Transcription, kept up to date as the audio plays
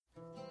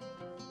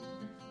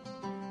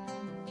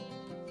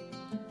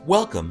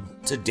Welcome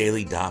to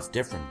Daily Daf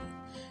Differently,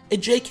 a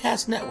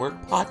JCast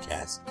Network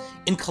podcast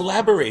in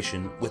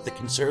collaboration with the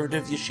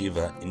Conservative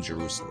Yeshiva in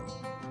Jerusalem.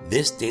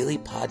 This daily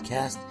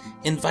podcast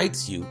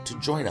invites you to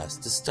join us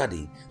to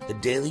study the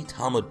daily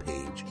Talmud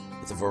page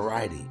with a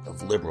variety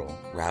of liberal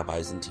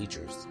rabbis and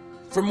teachers.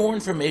 For more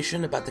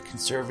information about the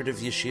Conservative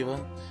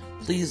Yeshiva,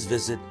 please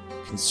visit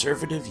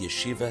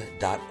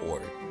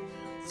conservativeyeshiva.org.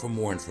 For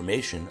more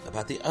information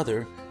about the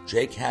other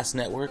JCast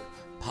Network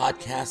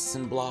podcasts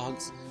and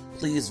blogs,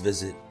 please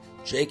visit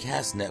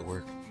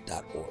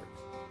jcastnetwork.org.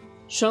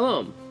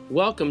 Shalom.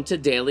 Welcome to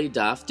Daily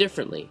Daf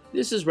Differently.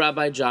 This is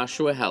Rabbi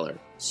Joshua Heller,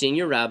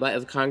 Senior Rabbi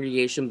of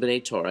Congregation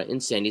B'nai Torah in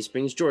Sandy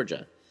Springs,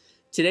 Georgia.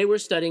 Today we're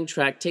studying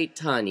Tractate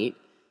Ta'anit,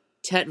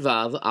 Tet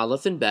Vav,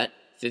 Aleph and Bet,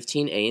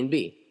 15a and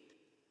b.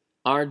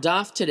 Our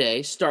daf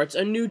today starts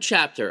a new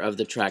chapter of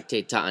the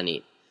Tractate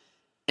Ta'anit,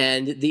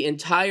 and the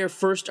entire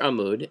first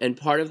Amud and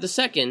part of the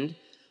second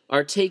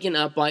are taken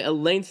up by a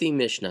lengthy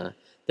Mishnah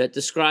that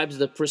describes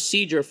the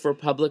procedure for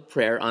public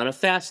prayer on a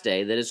fast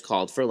day that is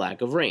called for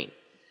lack of rain.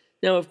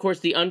 Now, of course,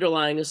 the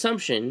underlying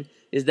assumption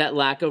is that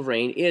lack of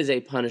rain is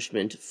a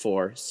punishment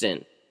for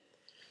sin.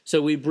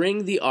 So we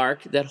bring the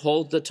ark that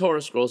holds the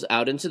Torah scrolls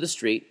out into the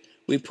street,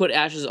 we put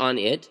ashes on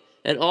it,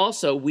 and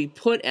also we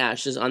put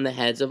ashes on the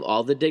heads of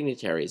all the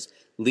dignitaries,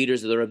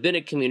 leaders of the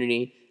rabbinic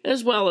community,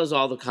 as well as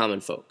all the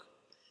common folk.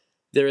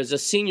 There is a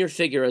senior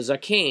figure, a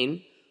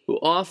Zaken, who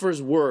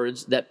offers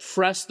words that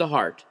press the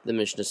heart, the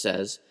Mishnah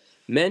says,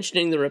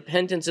 mentioning the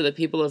repentance of the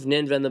people of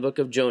Nineveh in the book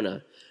of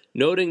Jonah,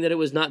 noting that it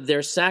was not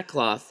their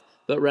sackcloth,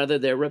 but rather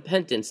their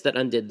repentance that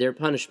undid their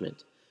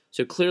punishment.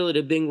 So clearly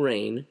to bring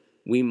rain,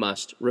 we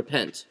must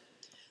repent.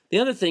 The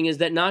other thing is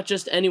that not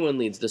just anyone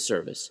leads the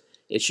service.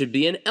 It should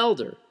be an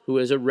elder who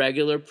is a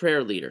regular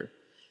prayer leader.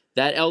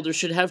 That elder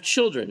should have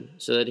children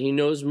so that he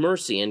knows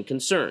mercy and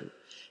concern.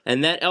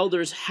 And that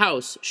elder's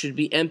house should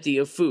be empty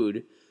of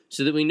food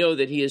so that we know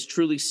that he is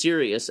truly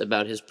serious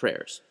about his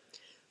prayers.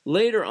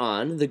 Later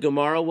on, the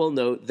Gemara will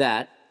note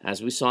that,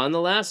 as we saw in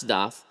the last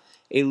daf,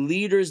 a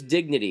leader's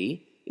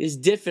dignity is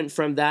different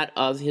from that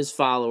of his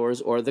followers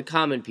or the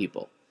common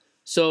people.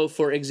 So,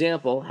 for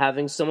example,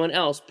 having someone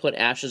else put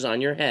ashes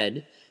on your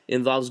head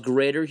involves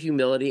greater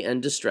humility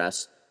and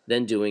distress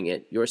than doing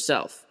it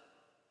yourself.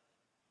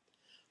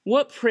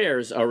 What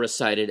prayers are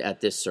recited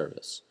at this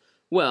service?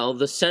 Well,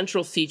 the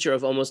central feature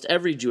of almost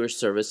every Jewish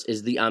service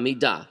is the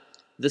Amidah,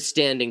 the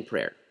standing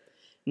prayer.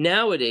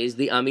 Nowadays,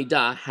 the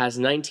Amidah has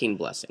 19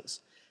 blessings.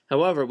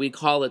 However, we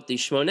call it the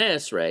Shmoneh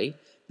Esrei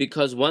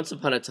because once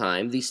upon a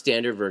time, the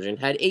standard version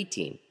had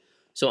 18.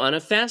 So on a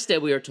fast day,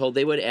 we are told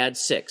they would add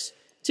 6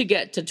 to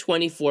get to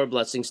 24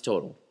 blessings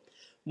total.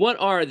 What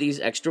are these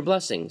extra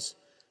blessings?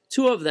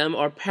 2 of them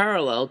are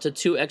parallel to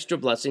 2 extra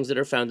blessings that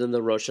are found in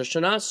the Rosh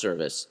Hashanah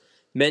service,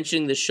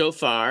 mentioning the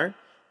shofar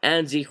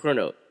and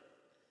zichronot,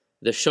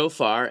 the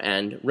shofar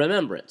and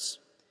remembrance.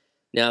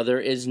 Now, there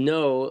is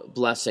no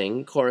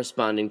blessing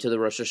corresponding to the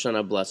Rosh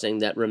Hashanah blessing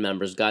that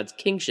remembers God's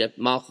kingship,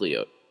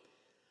 Malchuyot.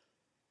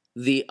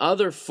 The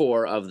other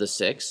 4 of the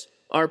 6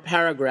 are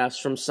paragraphs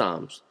from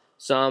Psalms,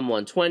 Psalm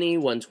 120,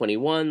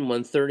 121,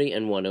 130,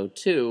 and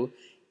 102,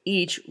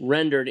 each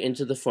rendered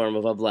into the form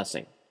of a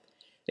blessing.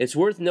 It's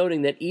worth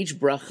noting that each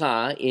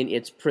bracha, in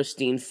its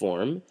pristine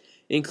form,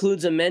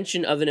 includes a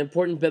mention of an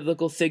important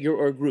biblical figure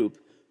or group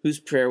whose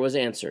prayer was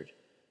answered.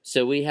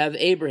 So we have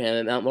Abraham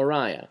at Mount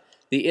Moriah,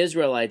 the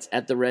Israelites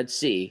at the Red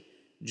Sea,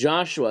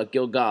 Joshua at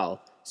Gilgal,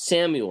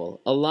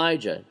 Samuel,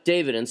 Elijah,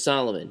 David, and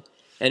Solomon.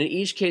 And in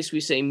each case we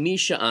say,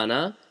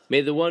 Misha'ana, may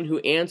the one who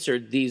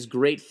answered these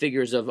great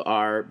figures of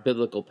our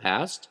biblical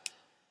past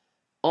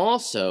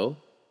also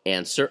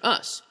answer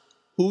us.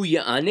 Hu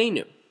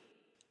Ya'anenu.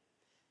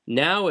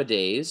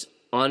 Nowadays,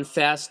 on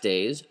fast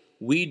days,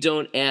 we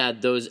don't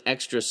add those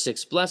extra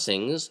 6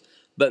 blessings,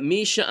 but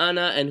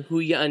Misha'ana and Hu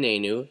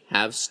Ya'anenu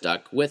have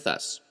stuck with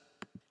us.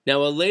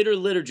 Now, a later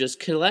liturgist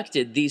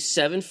collected these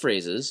 7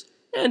 phrases,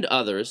 and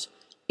others,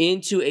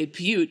 into a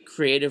piyut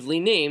creatively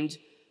named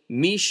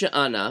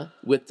Misha'ana,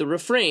 with the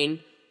refrain,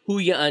 Hu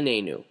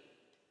Ya'anenu.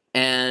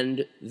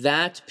 And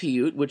that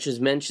piyut, which is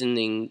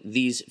mentioning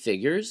these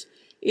figures,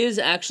 is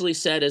actually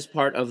said as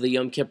part of the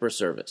Yom Kippur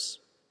service.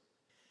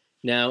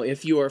 Now,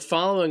 if you are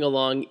following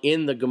along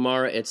in the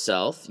Gemara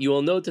itself, you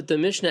will note that the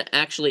Mishnah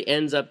actually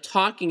ends up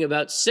talking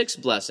about 6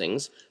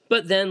 blessings,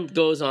 but then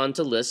goes on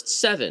to list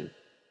 7.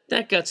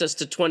 That gets us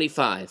to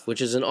 25,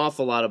 which is an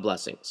awful lot of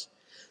blessings.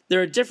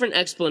 There are different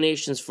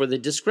explanations for the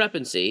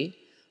discrepancy,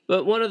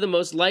 but one of the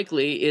most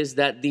likely is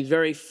that the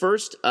very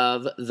first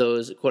of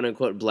those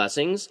quote-unquote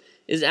blessings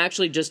is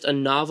actually just a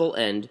novel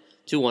end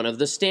to one of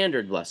the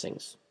standard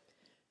blessings.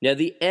 Now,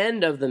 the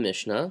end of the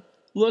Mishnah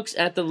looks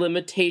at the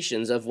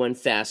limitations of when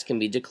fast can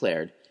be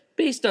declared,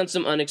 based on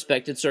some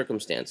unexpected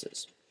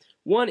circumstances.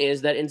 One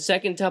is that in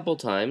Second Temple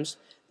times,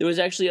 there was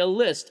actually a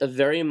list of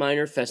very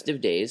minor festive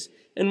days,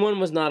 and one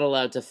was not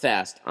allowed to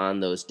fast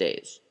on those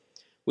days.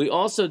 We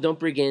also don't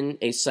begin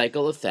a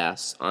cycle of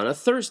fasts on a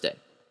Thursday.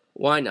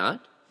 Why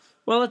not?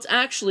 Well, it's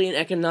actually an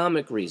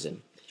economic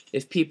reason.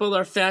 If people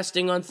are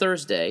fasting on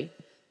Thursday,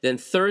 Then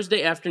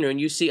Thursday afternoon,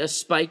 you see a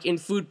spike in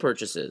food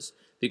purchases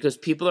because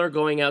people are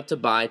going out to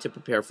buy to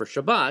prepare for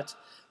Shabbat,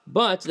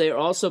 but they are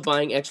also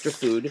buying extra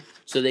food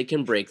so they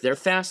can break their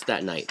fast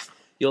that night.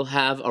 You'll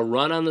have a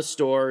run on the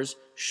stores,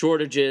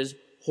 shortages,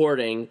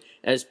 hoarding,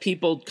 as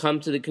people come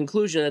to the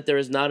conclusion that there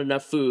is not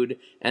enough food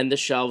and the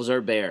shelves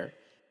are bare.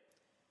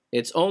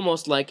 It's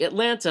almost like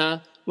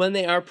Atlanta when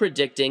they are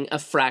predicting a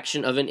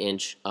fraction of an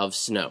inch of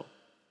snow.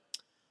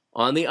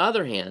 On the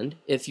other hand,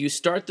 if you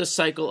start the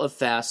cycle of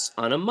fasts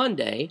on a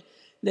Monday,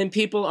 then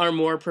people are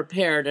more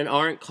prepared and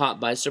aren't caught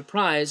by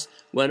surprise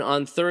when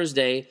on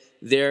Thursday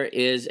there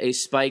is a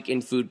spike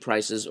in food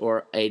prices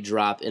or a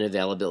drop in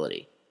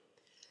availability.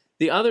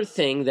 The other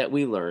thing that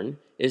we learn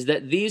is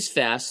that these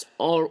fasts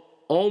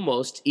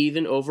almost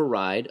even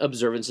override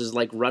observances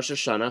like Rosh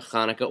Hashanah,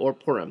 Hanukkah, or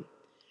Purim.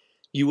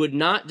 You would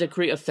not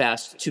decree a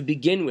fast to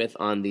begin with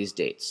on these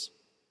dates.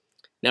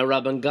 Now,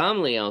 Rabban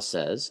Gamliel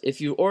says, if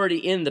you're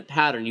already in the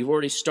pattern, you've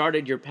already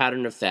started your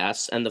pattern of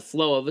fasts and the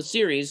flow of a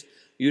series,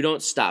 you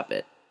don't stop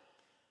it.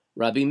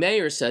 Rabbi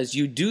Meir says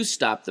you do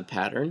stop the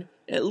pattern,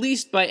 at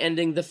least by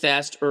ending the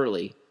fast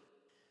early,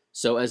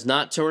 so as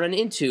not to run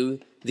into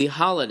the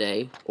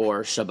holiday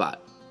or Shabbat.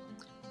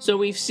 So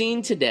we've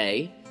seen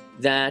today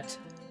that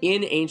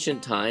in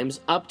ancient times,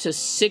 up to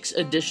 6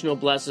 additional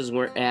blessings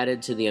were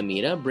added to the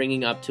Amidah,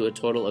 bringing up to a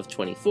total of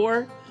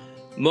 24.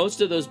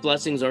 Most of those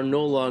blessings are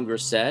no longer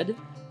said,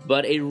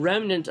 but a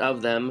remnant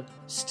of them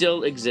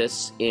still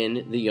exists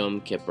in the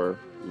Yom Kippur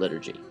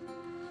liturgy.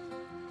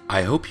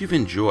 I hope you've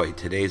enjoyed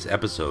today's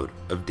episode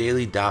of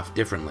Daily Daf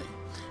Differently,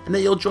 and that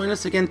you'll join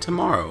us again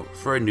tomorrow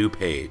for a new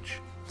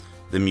page.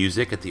 The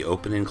music at the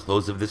open and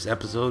close of this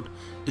episode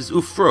is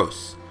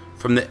Ufros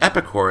from the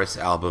Epichorus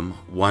album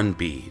One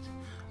Bead,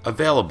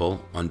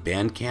 available on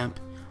Bandcamp,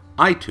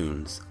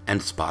 iTunes,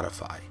 and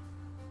Spotify.